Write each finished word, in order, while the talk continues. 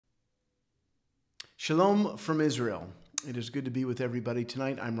Shalom from Israel. It is good to be with everybody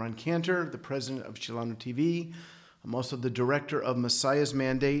tonight. I'm Ron Cantor, the president of Shalom TV. I'm also the director of Messiah's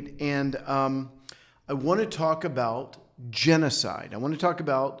Mandate, and I want to talk about genocide. I want to talk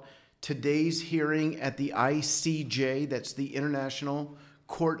about today's hearing at the ICJ, that's the International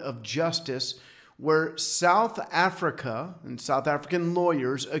Court of Justice, where South Africa and South African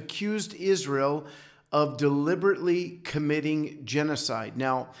lawyers accused Israel of deliberately committing genocide.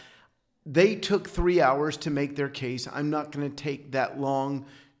 Now, they took 3 hours to make their case. I'm not going to take that long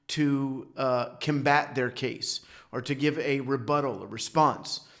to combat their case or to give a rebuttal, a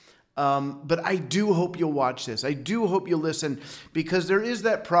response. But I do hope you'll watch this. I do hope you'll listen, because there is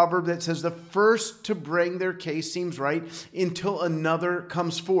that proverb that says the first to bring their case seems right until another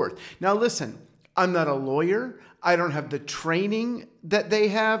comes forth. Now listen, I'm not a lawyer. I don't have the training that they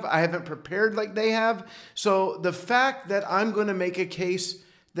have. I haven't prepared like they have. So the fact that I'm going to make a case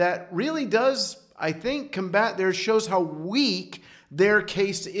that really does, I think, combat theirs shows how weak their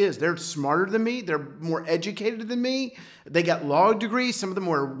case is. They're smarter than me. They're more educated than me. They got law degrees. Some of them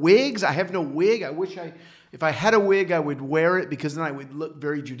wear wigs. I have no wig. I wish if I had a wig, I would wear it, because then I would look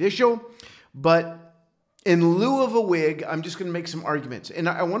very judicial. But in lieu of a wig, I'm just going to make some arguments. And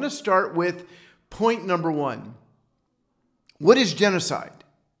I want to start with point number one. What is genocide?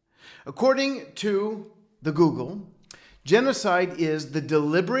 According to the Google, genocide is the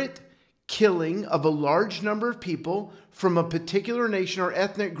deliberate killing of a large number of people from a particular nation or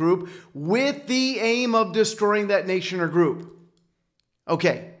ethnic group with the aim of destroying that nation or group.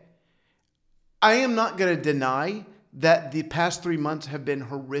 Okay, I am not going to deny that the past 3 months have been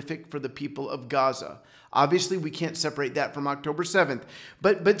horrific for the people of Gaza. Obviously, we can't separate that from October 7th.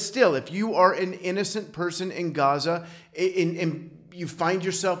 But still, if you are an innocent person in Gaza and you find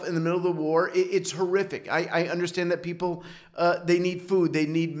yourself in the middle of the war, it's horrific. I understand that people, they need food, they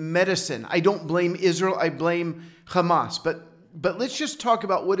need medicine. I don't blame Israel, I blame Hamas. But let's just talk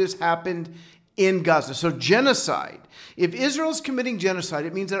about what has happened in Gaza. So genocide. If Israel is committing genocide,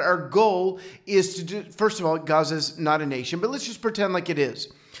 it means that our goal is to do, first of all, Gaza is not a nation, but let's just pretend like it is.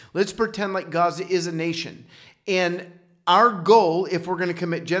 Let's pretend like Gaza is a nation. And our goal, if we're going to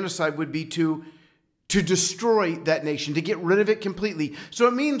commit genocide, would be to destroy that nation, to get rid of it completely. So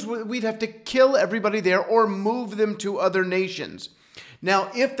it means we'd have to kill everybody there or move them to other nations.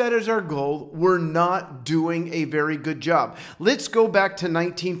 Now, if that is our goal, we're not doing a very good job. Let's go back to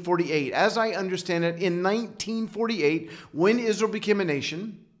 1948. As I understand it, in 1948, when Israel became a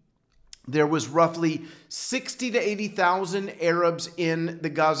nation, there was roughly 60 to 80,000 Arabs in the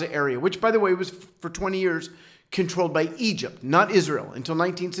Gaza area, which, by the way, was for 20 years controlled by Egypt, not Israel. Until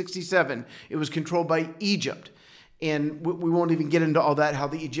 1967, it was controlled by Egypt. And we won't even get into all that, how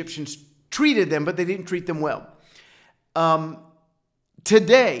the Egyptians treated them, but they didn't treat them well.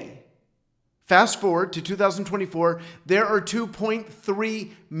 Today, fast forward to 2024, there are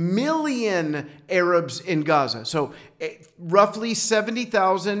 2.3 million Arabs in Gaza. So roughly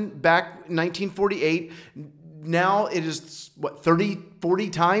 70,000 back in 1948. Now it is, what, 30, 40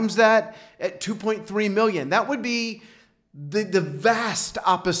 times that at 2.3 million. That would be the vast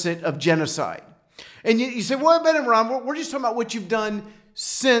opposite of genocide. And you say, well, Ben and Ron, we're just talking about what you've done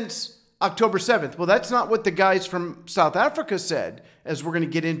since October 7th. Well, that's not what the guys from South Africa said, as we're going to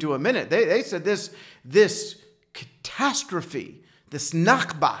get into a minute. They said this catastrophe, this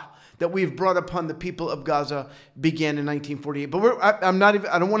Nakba that we've brought upon the people of Gaza began in 1948. But I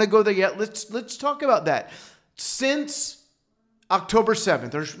don't want to go there yet. Let's talk about that. Since October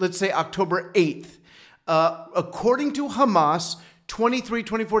 7th, or let's say October 8th, according to Hamas,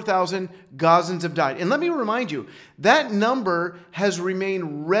 24,000 Gazans have died. And let me remind you, that number has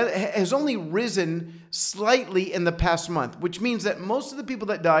only risen slightly in the past month, which means that most of the people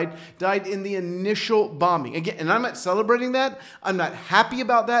that died in the initial bombing. Again, and I'm not celebrating that. I'm not happy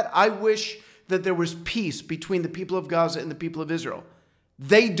about that. I wish that there was peace between the people of Gaza and the people of Israel.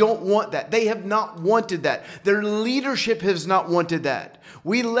 They don't want that. They have not wanted that. Their leadership has not wanted that.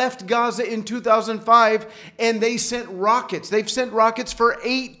 We left Gaza in 2005 and they sent rockets. They've sent rockets for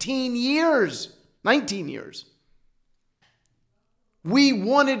 18 years, 19 years. We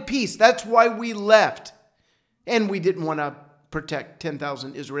wanted peace. That's why we left. And we didn't want to protect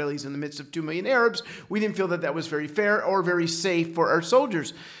 10,000 Israelis in the midst of 2 million Arabs. We didn't feel that that was very fair or very safe for our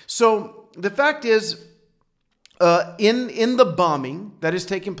soldiers. So the fact is, in the bombing that has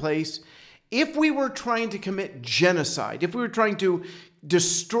taken place, if we were trying to commit genocide, if we were trying to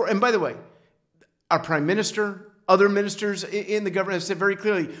destroy, and by the way, our prime minister, other ministers in the government have said very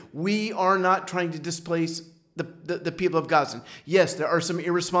clearly, we are not trying to displace the people of Gaza. Yes, there are some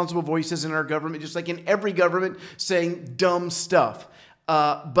irresponsible voices in our government, just like in every government, saying dumb stuff.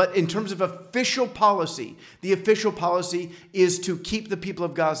 But in terms of official policy, the official policy is to keep the people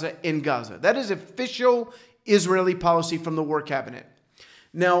of Gaza in Gaza. That is official Israeli policy from the War Cabinet.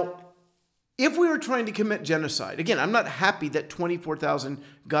 Now, if we were trying to commit genocide, again, I'm not happy that 24,000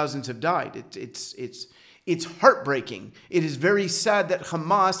 Gazans have died. It's heartbreaking. It is very sad that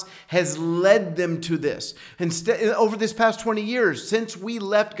Hamas has led them to this. Instead, over this past 20 years, since we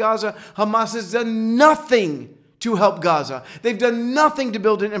left Gaza, Hamas has done nothing to help Gaza. They've done nothing to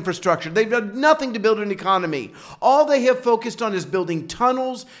build an infrastructure. They've done nothing to build an economy. All they have focused on is building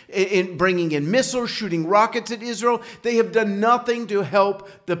tunnels, bringing in missiles, shooting rockets at Israel. They have done nothing to help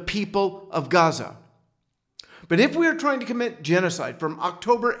the people of Gaza. But if we are trying to commit genocide from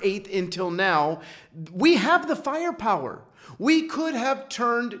October 8th until now, we have the firepower. We could have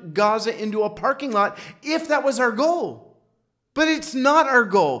turned Gaza into a parking lot if that was our goal. But it's not our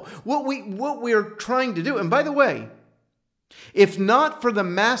goal. What we are trying to do, and by the way, if not for the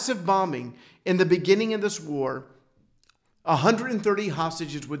massive bombing in the beginning of this war, 130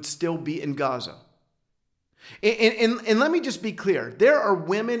 hostages would still be in Gaza. And let me just be clear. There are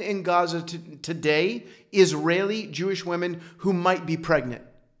women in Gaza today, Israeli Jewish women, who might be pregnant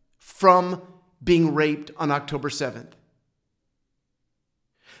from being raped on October 7th.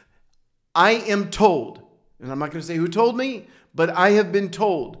 I am told, and I'm not going to say who told me, but I have been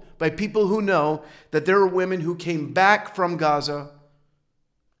told by people who know that there are women who came back from Gaza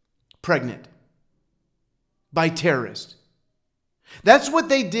pregnant by terrorists. That's what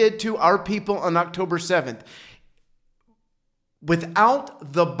they did to our people on October 7th.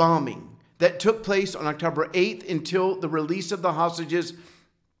 Without the bombing that took place on October 8th until the release of the hostages,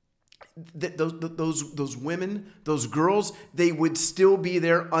 those women, those girls, they would still be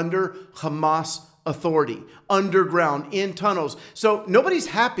there under Hamas authority, underground, in tunnels. So nobody's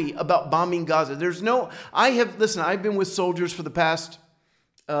happy about bombing Gaza. I've been with soldiers for the past,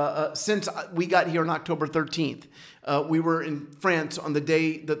 since we got here on October 13th. We were in France on the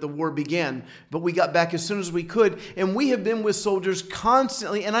day that the war began, but we got back as soon as we could. And we have been with soldiers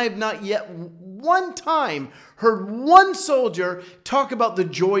constantly, and I have not yet one time heard one soldier talk about the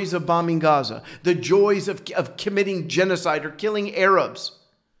joys of bombing Gaza, the joys of committing genocide or killing Arabs.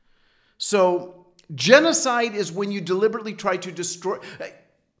 So genocide is when you deliberately try to destroy.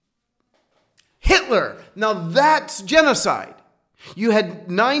 Hitler, now that's genocide. You had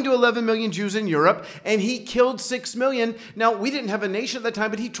 9 to 11 million Jews in Europe, and he killed 6 million. Now, we didn't have a nation at that time,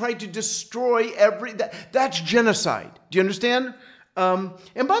 but he tried to destroy that's genocide. Do you understand? And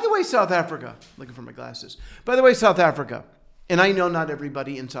by the way, South Africa, looking for my glasses. By the way, South Africa, and I know not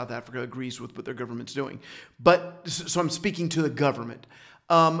everybody in South Africa agrees with what their government's doing, but so I'm speaking to the government.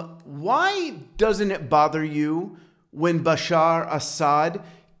 Why doesn't it bother you when Bashar Assad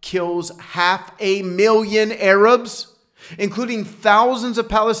kills 500,000 Arabs, including thousands of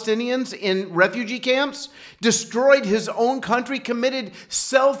Palestinians in refugee camps, destroyed his own country, committed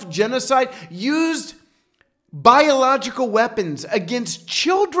self-genocide, used biological weapons against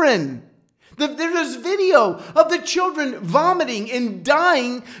children? There's video of the children vomiting and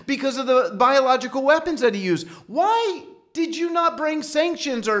dying because of the biological weapons that he used. Why did you not bring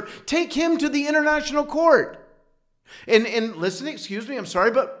sanctions or take him to the international court? And listen, excuse me, I'm sorry,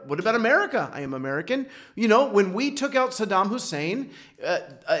 but what about America? I am American. You know, when we took out Saddam Hussein,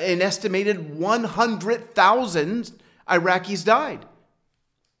 an estimated 100,000 Iraqis died.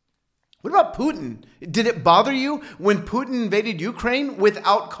 What about Putin? Did it bother you when Putin invaded Ukraine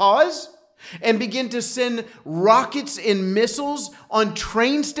without cause and began to send rockets and missiles on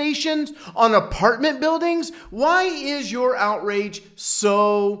train stations, on apartment buildings? Why is your outrage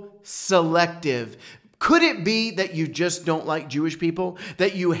so selective? Could it be that you just don't like Jewish people?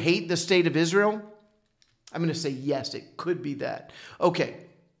 That you hate the state of Israel? I'm going to say yes, it could be that. Okay,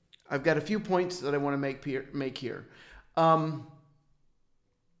 I've got a few points that I want to make here.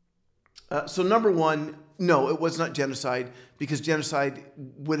 So number one, no, it was not genocide, because genocide,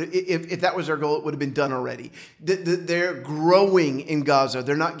 if that was our goal, it would have been done already. They're growing in Gaza.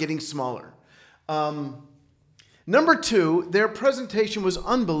 They're not getting smaller. Number two, their presentation was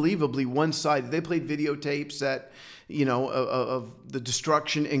unbelievably one-sided. They played videotapes of the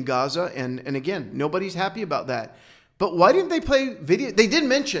destruction in Gaza. And again, nobody's happy about that. But why didn't they play video? They did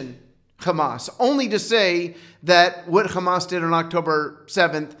mention Hamas, only to say that what Hamas did on October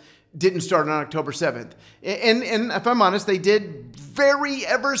 7th didn't start on October 7th. And if I'm honest, they did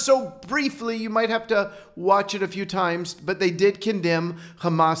ever so briefly. You might have to watch it a few times, but they did condemn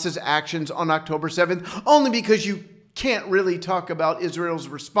Hamas's actions on October 7th, only because you can't really talk about Israel's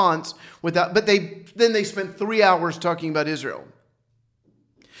response without, but then they spent 3 hours talking about Israel.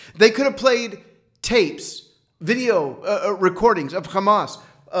 They could have played tapes video recordings of Hamas,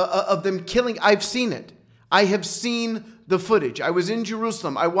 of them killing. I've seen it. I have seen the footage. I was in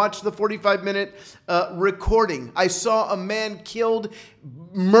Jerusalem. I watched the 45-minute recording. I saw a man killed,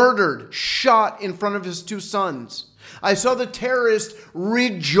 murdered, shot in front of his 2 sons. I saw the terrorist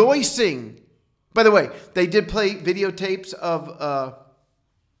rejoicing. By the way, they did play videotapes of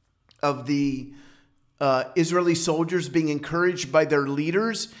the Israeli soldiers being encouraged by their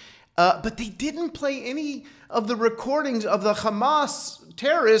leaders, but they didn't play any of the recordings of the Hamas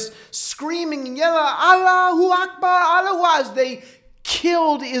terrorists screaming, Yalla, Allahu Akbar, Allahu, as they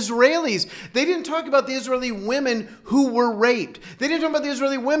killed Israelis. They didn't talk about the Israeli women who were raped. They didn't talk about the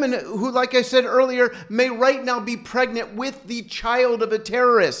Israeli women who, like I said earlier, may right now be pregnant with the child of a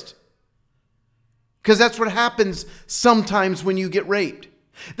terrorist. Because that's what happens sometimes when you get raped.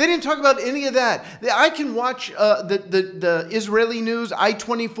 They didn't talk about any of that. I can watch the Israeli news,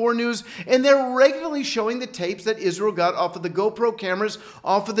 I-24 news, and they're regularly showing the tapes that Israel got off of the GoPro cameras,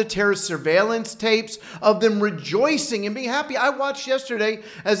 off of the terrorist surveillance tapes, of them rejoicing and being happy. I watched yesterday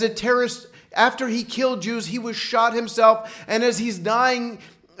as a terrorist, after he killed Jews, he was shot himself, and as he's dying,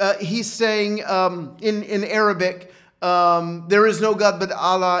 he's saying in Arabic, there is no God but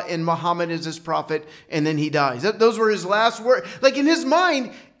Allah, and Muhammad is his prophet, and then he dies. Those were his last words. Like, in his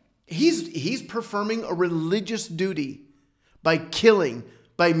mind, he's performing a religious duty by killing,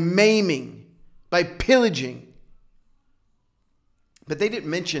 by maiming, by pillaging. But they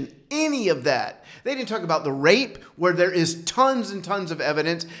didn't mention any of that. They didn't talk about the rape, where there is tons and tons of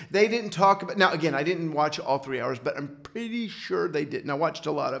evidence. They didn't talk about... Now, again, I didn't watch all 3 hours, but I'm pretty sure they did. And I watched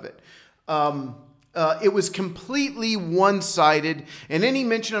a lot of it. It was completely one-sided, and any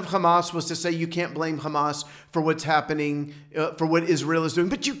mention of Hamas was to say you can't blame Hamas for what's happening, for what Israel is doing.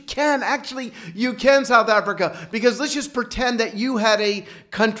 But you can, South Africa, because let's just pretend that you had a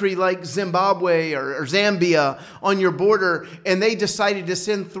country like Zimbabwe or Zambia on your border, and they decided to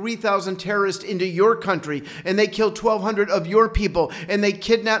send 3,000 terrorists into your country, and they killed 1,200 of your people, and they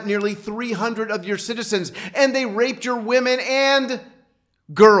kidnapped nearly 300 of your citizens, and they raped your women and...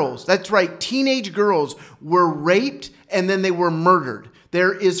 girls, that's right, teenage girls were raped and then they were murdered.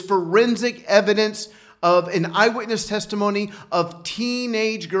 There is forensic evidence of an eyewitness testimony of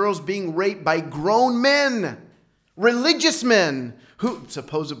teenage girls being raped by grown men, religious men, who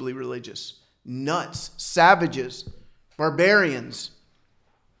supposedly religious, nuts, savages, barbarians.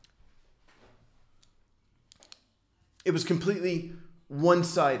 It was completely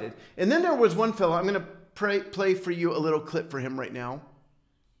one-sided. And then there was one fellow, I'm going to play for you a little clip for him right now.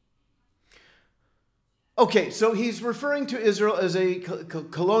 Okay, so he's referring to Israel as a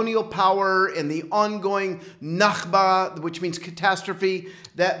colonial power and the ongoing Nakba, which means catastrophe,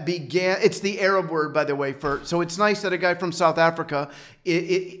 that began. It's the Arab word, by the way. So it's nice that a guy from South Africa.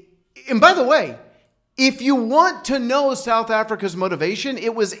 And by the way, if you want to know South Africa's motivation,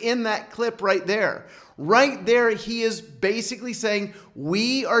 it was in that clip right there. Right there, he is basically saying,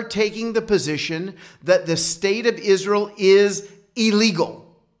 we are taking the position that the state of Israel is illegal.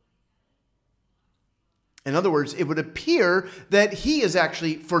 In other words, it would appear that he is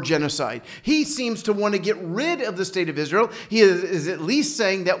actually for genocide. He seems to want to get rid of the state of Israel. He is at least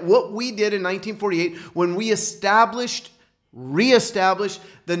saying that what we did in 1948 when we reestablished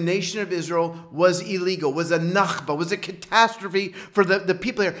the nation of Israel was illegal, was a Nakba, was a catastrophe for the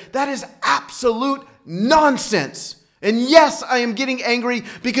people here. That is absolute nonsense. And yes, I am getting angry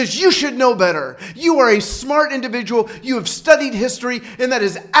because you should know better. You are a smart individual. You have studied history, and that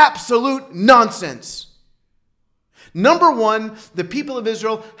is absolute nonsense. Number one, the people of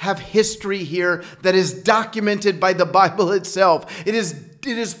Israel have history here that is documented by the Bible itself. It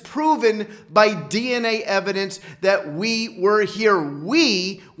is proven by DNA evidence that we were here.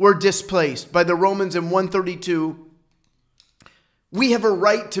 We were displaced by the Romans in 132. We have a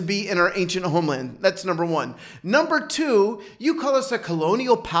right to be in our ancient homeland. That's number one. Number two, you call us a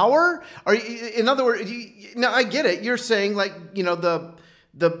colonial power? In other words, now I get it. You're saying, like, you know,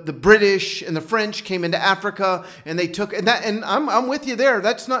 the British and the French came into Africa and they took, and I'm with you there.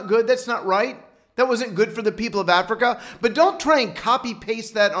 That's not good. That's not right. That wasn't good for the people of Africa. But don't try and copy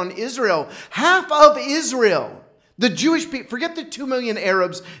paste that on Israel. Half of Israel, the Jewish people, forget the 2 million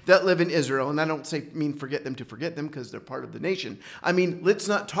Arabs that live in Israel. And I don't mean forget them to forget them because they're part of the nation. I mean, let's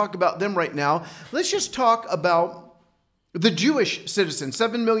not talk about them right now. Let's just talk about the Jewish citizens,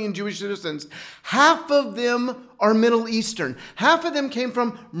 7 million Jewish citizens. Half of them are Middle Eastern. Half of them came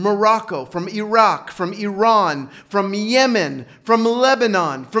from Morocco, from Iraq, from Iran, from Yemen, from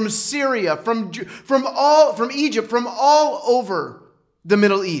Lebanon, from Syria, from Egypt, from all over the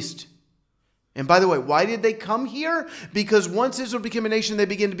Middle East. And by the way, why did they come here? Because once Israel became a nation, they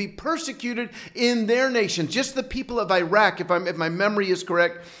began to be persecuted in their nation. Just the people of Iraq, if my memory is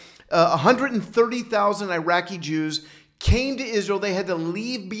correct, 130,000 Iraqi Jews came to Israel. They had to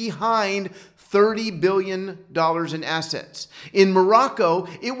leave behind $30 billion in assets. In Morocco,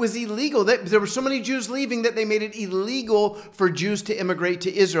 it was illegal. There were so many Jews leaving that they made it illegal for Jews to immigrate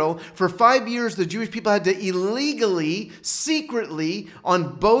to Israel. For 5 years, the Jewish people had to illegally, secretly,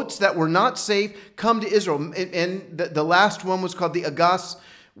 on boats that were not safe, come to Israel. And the last one was called the Agas,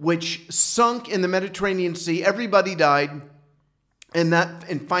 which sunk in the Mediterranean Sea. Everybody died.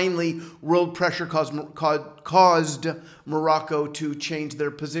 And finally, world pressure caused Morocco to change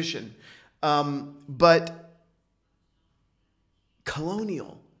their position. But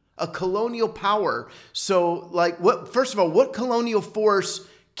a colonial power. So, first of all, what colonial force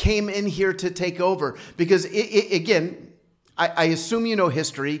came in here to take over? Because again, I assume you know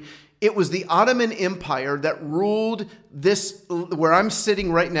history. It was the Ottoman Empire that ruled this, where I'm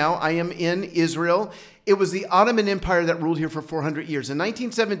sitting right now. I am in Israel. It was the Ottoman Empire that ruled here for 400 years. In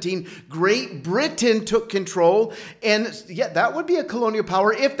 1917, Great Britain took control. And yeah, that would be a colonial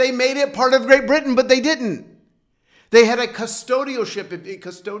power if they made it part of Great Britain, but they didn't. They had a custodialship.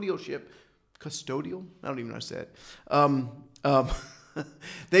 Custodial? I don't even know how to say it.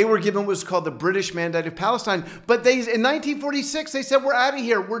 They were given what's called the British Mandate of Palestine. But in 1946, they said, we're out of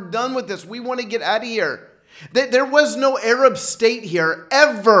here. We're done with this. We want to get out of here. There was no Arab state here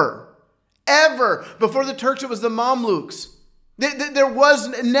ever. Ever. Before the Turks, it was the Mamluks. There was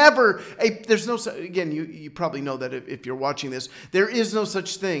never there's no, again, you probably know that if you're watching this, there is no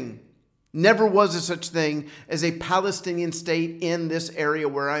such thing. Never was a such thing as a Palestinian state in this area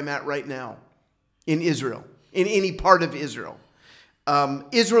where I'm at right now, in Israel, in any part of Israel.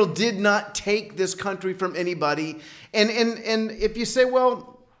 Israel did not take this country from anybody. And if you say,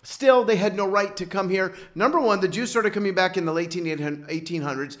 well, still, they had no right to come here. Number one, the Jews started coming back in the late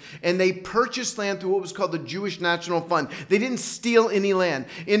 1800s, and they purchased land through what was called the Jewish National Fund. They didn't steal any land.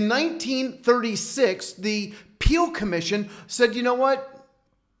 In 1936, the Peel Commission said, you know what?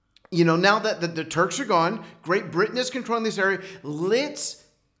 Now that the Turks are gone, Great Britain is controlling this area, let's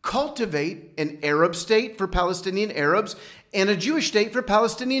cultivate an Arab state for Palestinian Arabs and a Jewish state for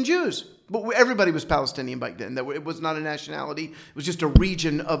Palestinian Jews. But everybody was Palestinian back then. It was not a nationality. It was just a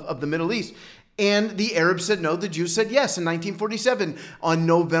region of the Middle East. And the Arabs said no. The Jews said yes in 1947. On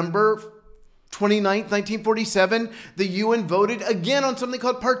November 29th, 1947, the UN voted again on something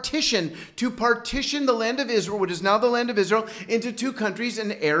called partition, to partition the land of Israel, which is now the land of Israel, into two countries,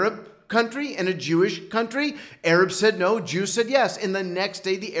 an Arab country and a Jewish country. Arabs said no, Jews said yes. And the next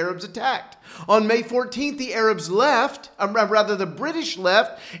day, the Arabs attacked. On May 14th, the Arabs left, the British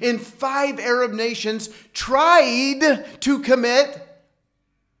left, and 5 Arab nations tried to commit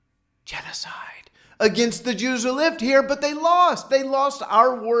genocide against the Jews who lived here, but they lost. They lost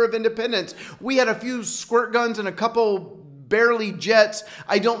our war of independence. We had a few squirt guns and a couple barely jets.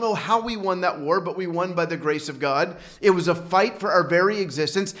 I don't know how we won that war, but we won by the grace of God. It was a fight for our very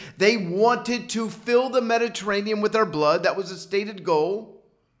existence. They wanted to fill the Mediterranean with our blood. That was a stated goal.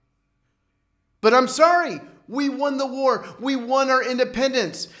 But I'm sorry, we won the war. We won our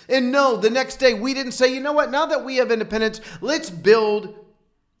independence. And no, the next day we didn't say, you know what, now that we have independence, let's build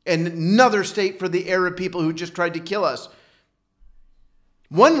another state for the Arab people who just tried to kill us.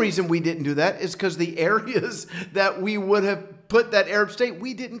 One reason we didn't do that is because the areas that we would have put that Arab state,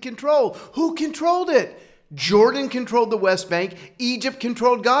 we didn't control. Who controlled it? Jordan controlled the West Bank. Egypt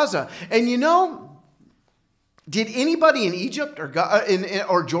controlled Gaza. And did anybody in Egypt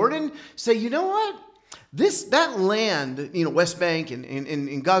or Jordan say, you know what? That land, West Bank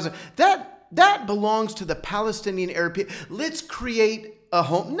and Gaza, that belongs to the Palestinian Arab people. Let's create a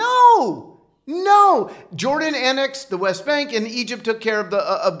home. No. Jordan annexed the West Bank and Egypt took care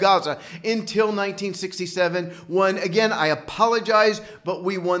of Gaza until 1967, when, again, I apologize, but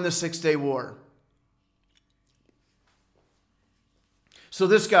we won the Six-Day War. So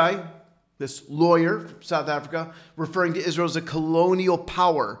this guy, this lawyer from South Africa, referring to Israel as a colonial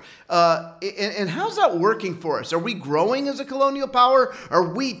power. And how's that working for us? Are we growing as a colonial power?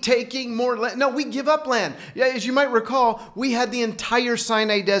 Are we taking more land? No, we give up land. Yeah, as you might recall, we had the entire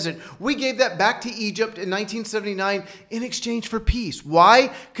Sinai Desert. We gave that back to Egypt in 1979 in exchange for peace.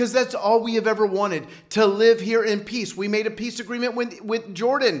 Why? Because that's all we have ever wanted, to live here in peace. We made a peace agreement with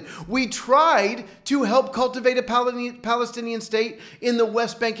Jordan. We tried to help cultivate a Palestinian state in the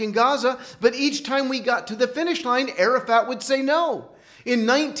West Bank and Gaza, but each time we got to the finish line, Arafat would say no. In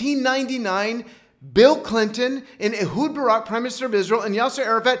 1999, Bill Clinton and Ehud Barak, Prime Minister of Israel, and Yasser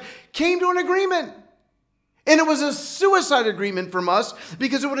Arafat came to an agreement. And it was a suicide agreement from us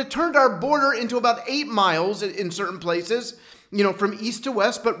because it would have turned our border into about 8 miles in certain places, from east to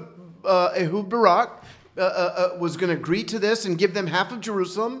west. But Ehud Barak was going to agree to this and give them half of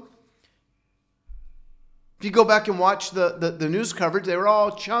Jerusalem. If you go back and watch the news coverage, they were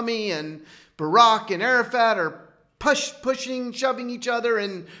all chummy, and Barak and Arafat are pushing, shoving each other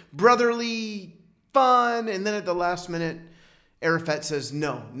in brotherly fun. And then at the last minute, Arafat says,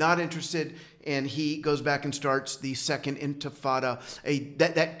 no, not interested. And he goes back and starts the second intifada,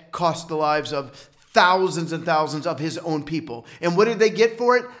 that cost the lives of thousands and thousands of his own people. And what did they get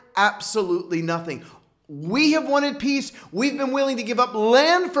for it? Absolutely nothing. We have wanted peace. We've been willing to give up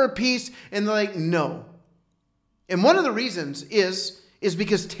land for peace. And they're like, no. And one of the reasons is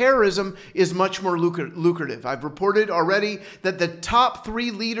because terrorism is much more lucrative. I've reported already that the top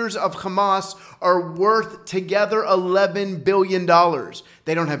 3 leaders of Hamas are worth together $11 billion.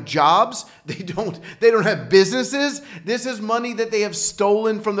 They don't have jobs. They don't have businesses. This is money that they have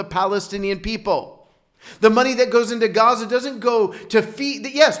stolen from the Palestinian people. The money that goes into Gaza doesn't go to feed.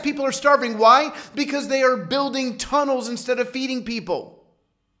 Yes, people are starving. Why? Because they are building tunnels instead of feeding people.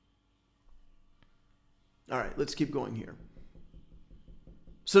 All right, let's keep going here.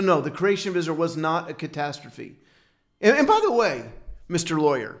 So no, the creation of Israel was not a catastrophe. And by the way, Mr.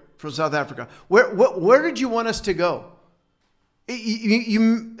 Lawyer from South Africa, where did you want us to go?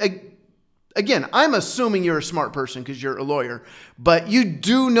 Again, I'm assuming you're a smart person because you're a lawyer, but you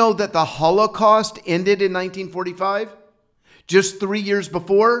do know that the Holocaust ended in 1945, just 3 years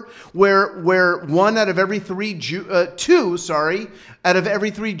before, where 2 out of every 3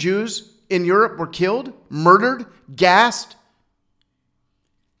 Jews in Europe were killed, murdered, gassed.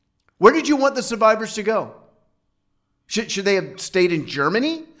 Where did you want the survivors to go? Should they have stayed in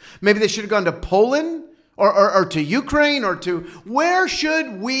Germany? Maybe they should have gone to Poland or to Ukraine or to... Where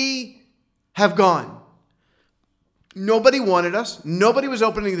should we have gone? Nobody wanted us. Nobody was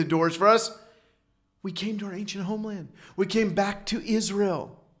opening the doors for us. We came to our ancient homeland. We came back to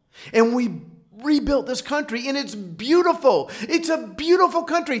Israel. And we rebuilt this country, and it's beautiful. It's a beautiful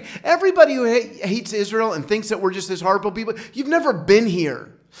country. Everybody who hates Israel and thinks that we're just this horrible people, you've never been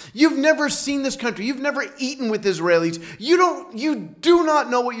here. You've never seen this country. You've never eaten with Israelis. You do not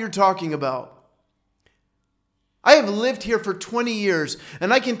know what you're talking about. I have lived here for 20 years,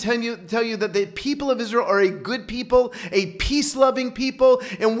 and I can tell you that the people of Israel are a good people, a peace-loving people,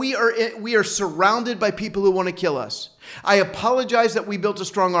 and we are surrounded by people who want to kill us. I apologize that we built a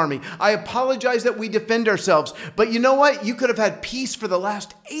strong army. I apologize that we defend ourselves. But you know what? You could have had peace for the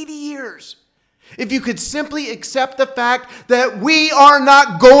last 80 years. If you could simply accept the fact that we are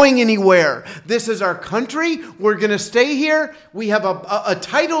not going anywhere. This is our country. We're going to stay here. We have a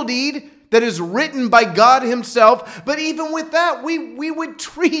title deed that is written by God himself. But even with that, we would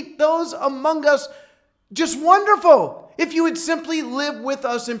treat those among us just wonderful if you would simply live with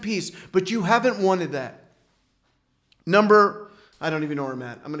us in peace. But you haven't wanted that. I don't even know where I'm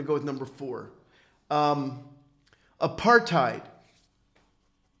at. I'm going to go with number 4. Apartheid.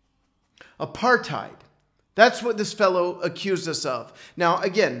 Apartheid. That's what this fellow accused us of. Now,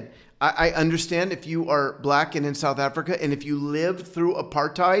 again, I understand if you are black and in South Africa, and if you lived through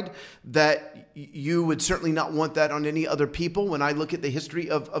apartheid, that you would certainly not want that on any other people. When I look at the history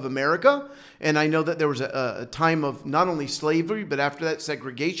of America, and I know that there was a time of not only slavery, but after that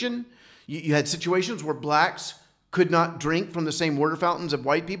segregation, you had situations where blacks could not drink from the same water fountains of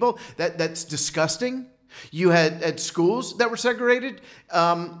white people. That's disgusting. You had schools that were segregated.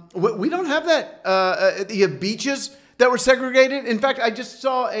 We don't have that. You have beaches that were segregated. In fact, I just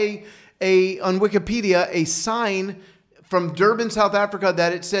saw on Wikipedia a sign from Durban, South Africa,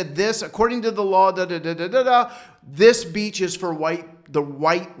 that it said this, according to the law, this beach is for the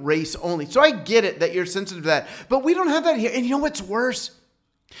white race only. So I get it that you're sensitive to that, but we don't have that here. And you know what's worse?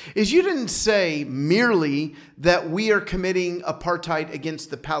 Is you didn't say merely that we are committing apartheid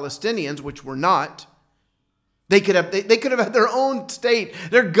against the Palestinians, which we're not. They could have had their own state.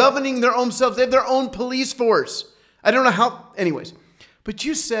 They're governing their own selves. They have their own police force. I don't know how. Anyways, but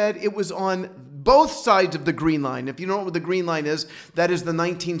you said it was on both sides of the Green Line. If you don't know what the Green Line is, that is the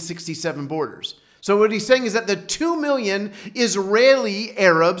 1967 borders. So what he's saying is that the 2 million Israeli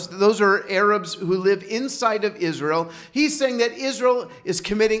Arabs, those are Arabs who live inside of Israel, he's saying that Israel is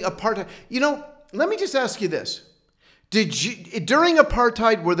committing apartheid. Let me just ask you this. During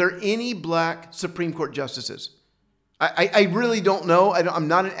apartheid, were there any black Supreme Court justices? I really don't know. I'm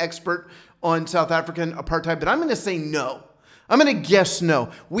not an expert on South African apartheid, but I'm going to say no. I'm going to guess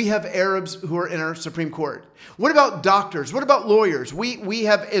no. We have Arabs who are in our Supreme Court. What about doctors? What about lawyers? We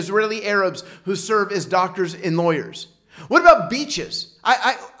have Israeli Arabs who serve as doctors and lawyers. What about beaches?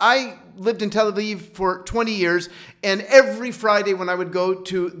 I lived in Tel Aviv for 20 years, and every Friday when I would go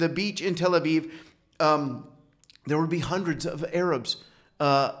to the beach in Tel Aviv, there would be hundreds of Arabs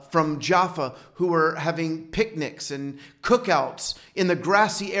from Jaffa who were having picnics and cookouts in the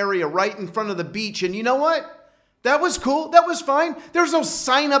grassy area right in front of the beach. And you know what? That was cool. That was fine. There was no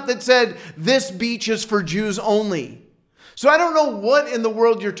sign up that said, this beach is for Jews only. So I don't know what in the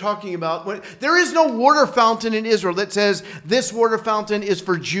world you're talking about. There is no water fountain in Israel that says this water fountain is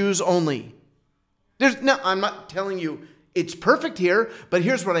for Jews only. No, I'm not telling you it's perfect here, but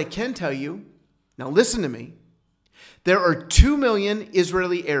here's what I can tell you. Now listen to me. There are 2 million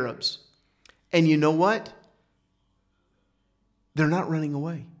Israeli Arabs. And you know what? They're not running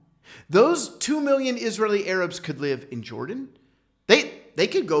away. Those 2 million Israeli Arabs could live in Jordan. They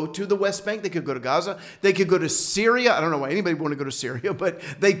could go to the West Bank. They could go to Gaza. They could go to Syria. I don't know why anybody would want to go to Syria, but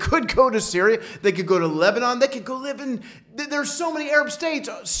they could go to Syria. They could go to Lebanon. They could go live in, there's so many Arab states.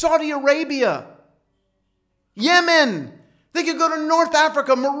 Saudi Arabia, Yemen. They could go to North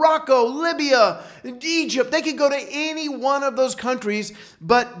Africa, Morocco, Libya, Egypt. They could go to any one of those countries,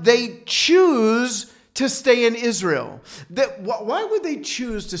 but they choose to stay in Israel. Why would they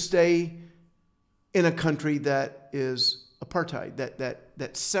choose to stay in a country that is apartheid,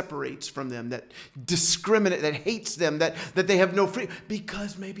 that separates from them, that discriminates, that hates them, that they have no freedom?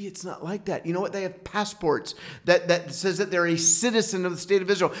 Because maybe it's not like that. You know what? They have passports that says that they're a citizen of the state of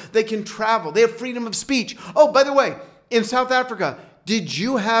Israel. They can travel. They have freedom of speech. Oh, by the way, in South Africa, did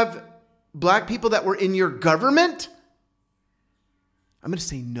you have black people that were in your government? I'm going to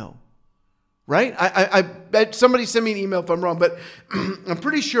say no. Right? I bet somebody send me an email if I'm wrong, but I'm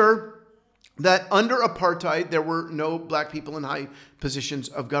pretty sure that under apartheid, there were no black people in high positions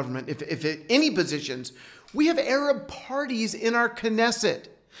of government. If any positions, we have Arab parties in our Knesset.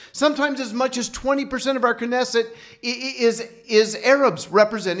 Sometimes as much as 20% of our Knesset is Arabs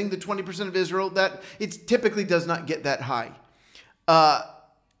representing the 20% of Israel that it typically does not get that high.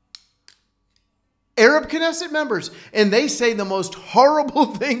 Arab Knesset members, and they say the most horrible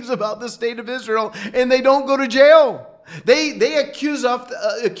things about the state of Israel, and they don't go to jail. They accuse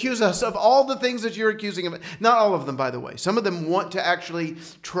us of all the things that you're accusing of. Not all of them, by the way. Some of them want to actually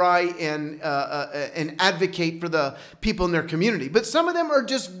try and advocate for the people in their community. But some of them are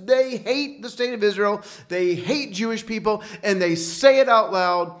just, they hate the state of Israel. They hate Jewish people, and they say it out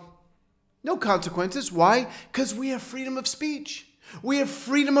loud. No consequences. Why? Because we have freedom of speech. We have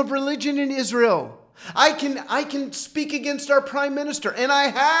freedom of religion in Israel. I can speak against our prime minister, and I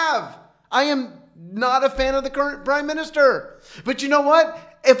have. I am not a fan of the current prime minister. But you know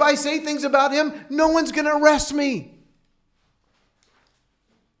what? If I say things about him, no one's going to arrest me.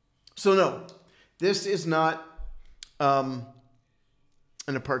 So no, this is not an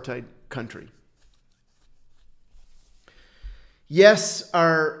apartheid country. Yes,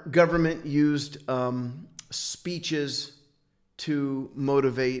 our government used speeches to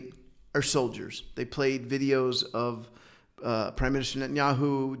motivate our soldiers. They played videos of Prime Minister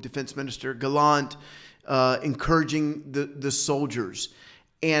Netanyahu, Defense Minister Gallant, encouraging the soldiers.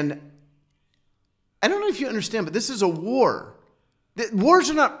 And I don't know if you understand, but this is a war. Wars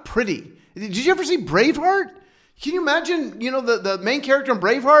are not pretty. Did you ever see Braveheart? Can you imagine, the main character in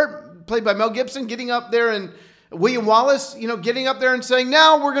Braveheart, played by Mel Gibson, getting up there, and William Wallace, getting up there and saying,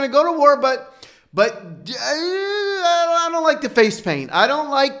 now we're going to go to war, but I don't like the face paint. I don't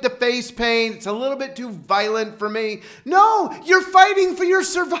like the face paint. It's a little bit too violent for me. No, you're fighting for your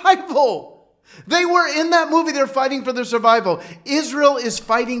survival. They were in that movie. They're fighting for their survival. Israel is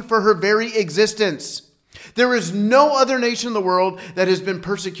fighting for her very existence. There is no other nation in the world that has been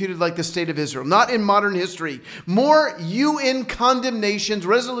persecuted like the state of Israel, not in modern history. More UN condemnations,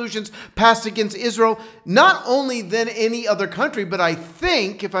 resolutions passed against Israel, not only than any other country, but I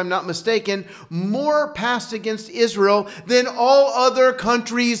think, if I'm not mistaken, more passed against Israel than all other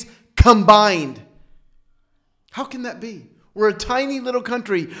countries combined. How can that be? We're a tiny little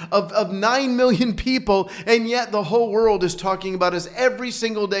country of 9 million people, and yet the whole world is talking about us every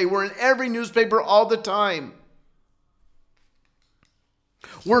single day. We're in every newspaper all the time.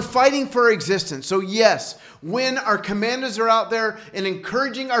 We're fighting for existence. So yes, when our commanders are out there and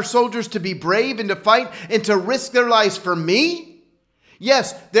encouraging our soldiers to be brave and to fight and to risk their lives for me,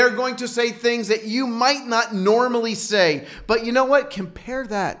 yes, they're going to say things that you might not normally say. But you know what? Compare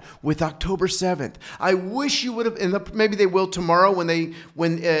that with October 7th. I wish you would have, and maybe they will tomorrow when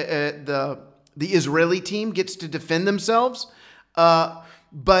the Israeli team gets to defend themselves.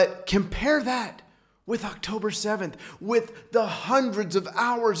 But compare that with October 7th, with the hundreds of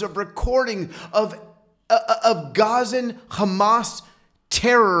hours of recording of Gazan Hamas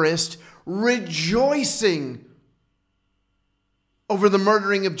terrorists rejoicing over the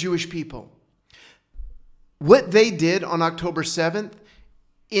murdering of Jewish people. What they did on October 7th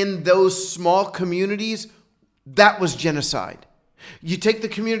in those small communities, that was genocide. You take the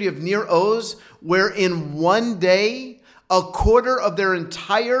community of Nir Oz, where in one day, a quarter of their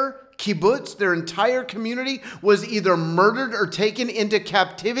entire kibbutz, their entire community, was either murdered or taken into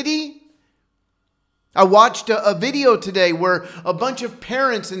captivity. I watched a video today where a bunch of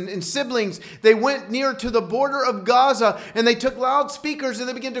parents and siblings, they went near to the border of Gaza and they took loudspeakers and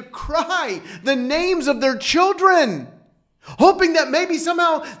they began to cry the names of their children, hoping that maybe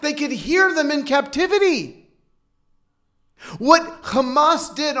somehow they could hear them in captivity. What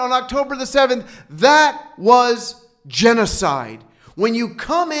Hamas did on October the 7th, that was genocide. When you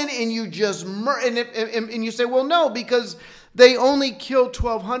come in and you just and you say, well, no, because they only killed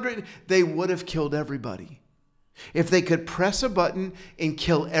 1,200, they would have killed everybody. If they could press a button and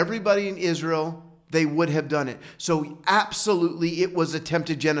kill everybody in Israel, they would have done it. So absolutely, it was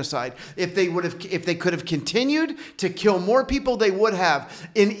attempted genocide. If they could have continued to kill more people, they would have.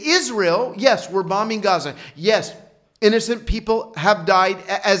 In Israel, yes, we're bombing Gaza. Yes, innocent people have died,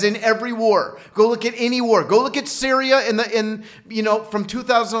 as in every war. Go look at any war. Go look at Syria from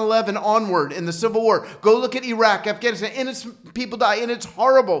 2011 onward in the Civil War. Go look at Iraq, Afghanistan. Innocent people die, and it's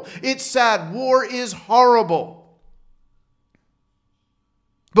horrible. It's sad. War is horrible.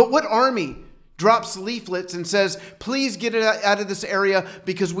 But what army drops leaflets and says, please get it out of this area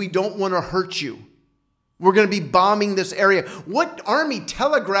because we don't want to hurt you? We're going to be bombing this area. What army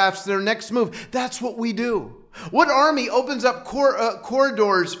telegraphs their next move? That's what we do. What army opens up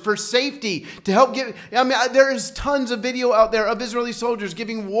corridors for safety to help give? I mean, there is tons of video out there of Israeli soldiers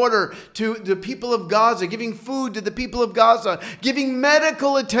giving water to the people of Gaza, giving food to the people of Gaza, giving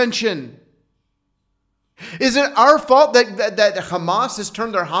medical attention. Is it our fault that Hamas has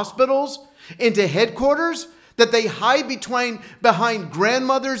turned their hospitals into headquarters? That they hide behind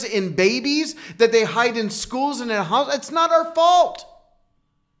grandmothers and babies? That they hide in schools and in houses? It's not our fault.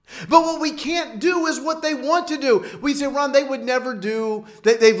 But what we can't do is what they want to do. We say, Ron, they would never do,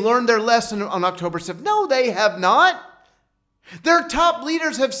 they've learned their lesson on October 7th. No, they have not. Their top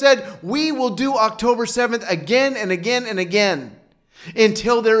leaders have said, we will do October 7th again and again and again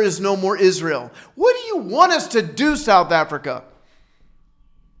until there is no more Israel. What do you want us to do, South Africa?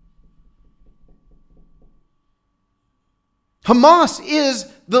 Hamas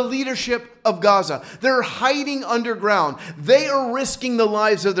is the leadership of Gaza. They're hiding underground. They are risking the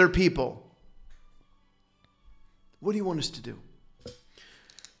lives of their people. What do you want us to do?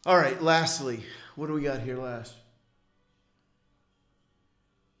 All right, lastly, what do we got here last?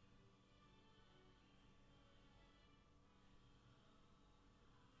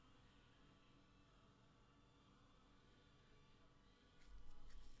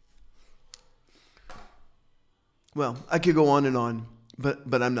 Well, I could go on and on,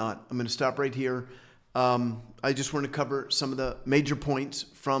 but I'm not. I'm going to stop right here. I just want to cover some of the major points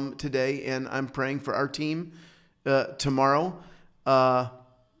from today, and I'm praying for our team tomorrow,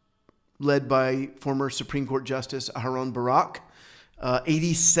 led by former Supreme Court Justice Aharon Barak,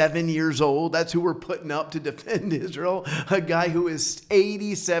 87 years old. That's who we're putting up to defend Israel, a guy who is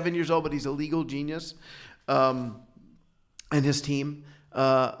 87 years old, but he's a legal genius, and his team.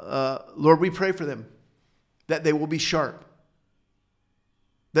 Lord, we pray for them, that they will be sharp,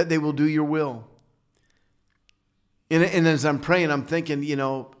 that they will do your will. And as I'm praying, I'm thinking,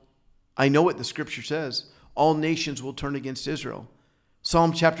 I know what the scripture says. All nations will turn against Israel.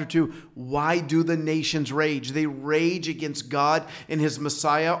 Psalm chapter 2, why do the nations rage? They rage against God and his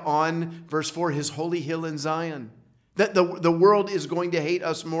Messiah on, verse 4, his holy hill in Zion. That the world is going to hate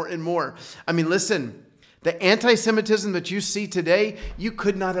us more and more. I mean, listen, the anti-Semitism that you see today, you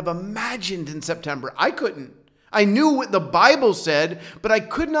could not have imagined in September. I couldn't. I knew what the Bible said, but I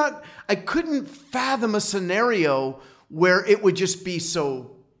couldn't fathom a scenario where it would just be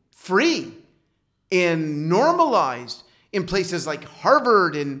so free and normalized in places like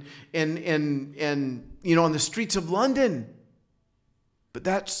Harvard and on the streets of London. But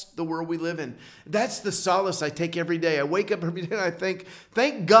that's the world we live in. That's the solace I take every day. I wake up every day and I think,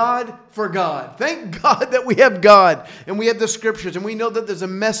 thank God for God. Thank God that we have God and we have the scriptures and we know that there's a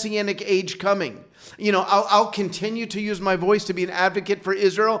messianic age coming. I'll continue to use my voice to be an advocate for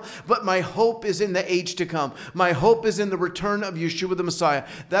Israel, but my hope is in the age to come. My hope is in the return of Yeshua the Messiah.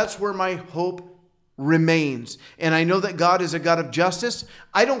 That's where my hope remains. And I know that God is a God of justice.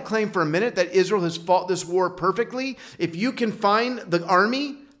 I don't claim for a minute that Israel has fought this war perfectly. If you can find the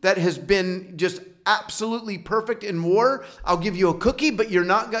army that has been just absolutely perfect in war, I'll give you a cookie, but you're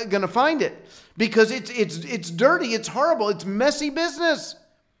not going to find it because it's dirty, it's horrible, it's messy business.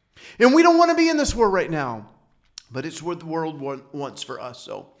 And we don't want to be in this war right now. but it's what the world wants for us.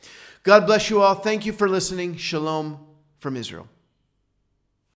 So God bless you all. Thank you for listening. Shalom from Israel.